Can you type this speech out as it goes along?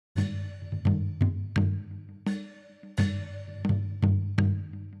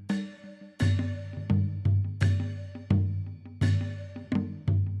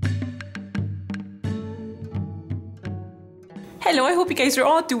Hello, I hope you guys are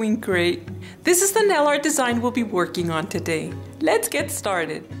all doing great. This is the nail art design we'll be working on today. Let's get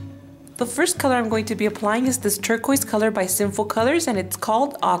started. The first color I'm going to be applying is this turquoise color by Sinful Colors, and it's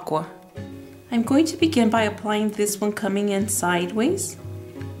called Aqua. I'm going to begin by applying this one coming in sideways,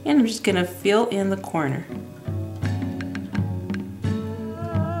 and I'm just going to fill in the corner.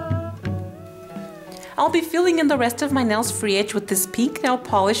 I'll be filling in the rest of my nail's free edge with this pink nail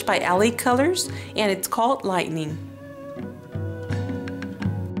polish by LA Colors, and it's called Lightning.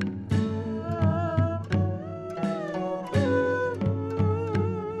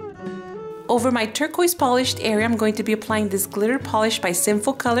 Over my turquoise polished area, I'm going to be applying this glitter polish by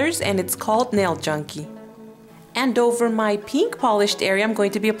Sinful Colors, and it's called Nail Junkie. And over my pink polished area, I'm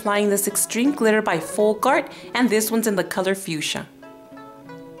going to be applying this extreme glitter by Folk Art, and this one's in the color Fuchsia.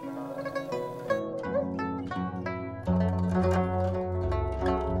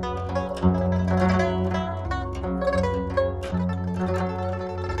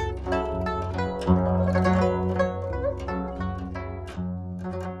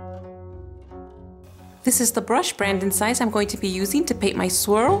 This is the brush brand and size I'm going to be using to paint my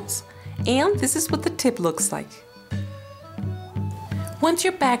swirls, and this is what the tip looks like. Once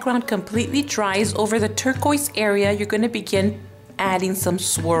your background completely dries over the turquoise area, you're going to begin adding some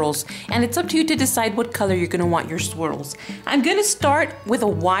swirls, and it's up to you to decide what color you're going to want your swirls. I'm going to start with a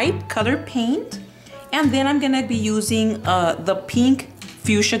white color paint, and then I'm going to be using the pink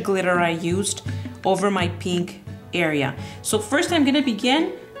fuchsia glitter I used over my pink area. So first I'm going to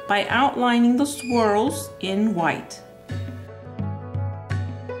begin by outlining the swirls in white.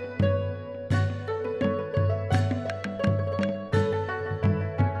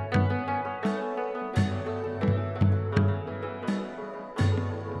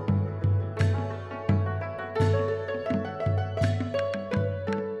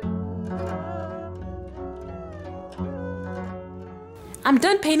 I'm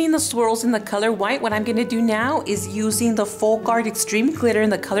done painting the swirls in the color white. What I'm going to do now is using the Folk Art Extreme Glitter in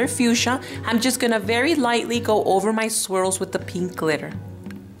the color Fuchsia. I'm just going to very lightly go over my swirls with the pink glitter.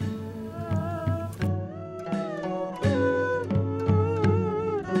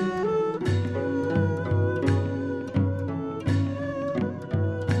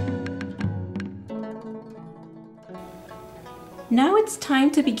 Now it's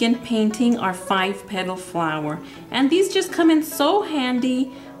time to begin painting our 5-petal flower, and these just come in so handy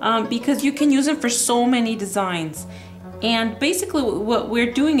because you can use them for so many designs. And basically what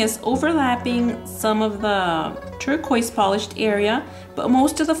we're doing is overlapping some of the turquoise polished area, but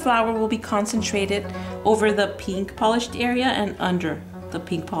most of the flower will be concentrated over the pink polished area and under the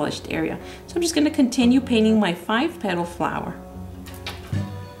pink polished area. So I'm just going to continue painting my 5-petal flower.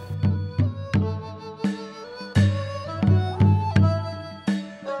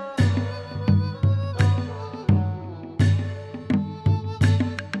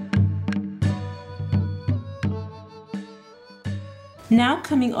 Now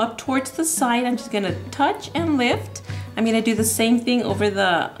coming up towards the side, I'm just going to touch and lift. I'm going to do the same thing over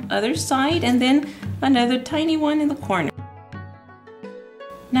the other side, and then another tiny one in the corner.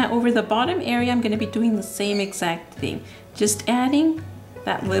 Now over the bottom area, I'm going to be doing the same exact thing, just adding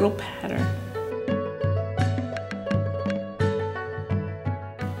that little pattern.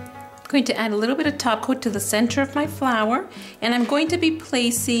 I'm going to add a little bit of top coat to the center of my flower, and I'm going to be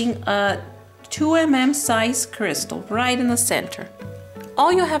placing a 2 mm size crystal right in the center.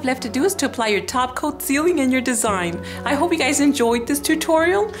 All you have left to do is to apply your top coat sealing in your design. I hope you guys enjoyed this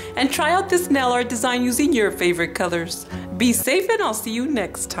tutorial and try out this nail art design using your favorite colors. Be safe, and I'll see you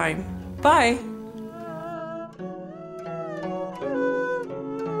next time. Bye!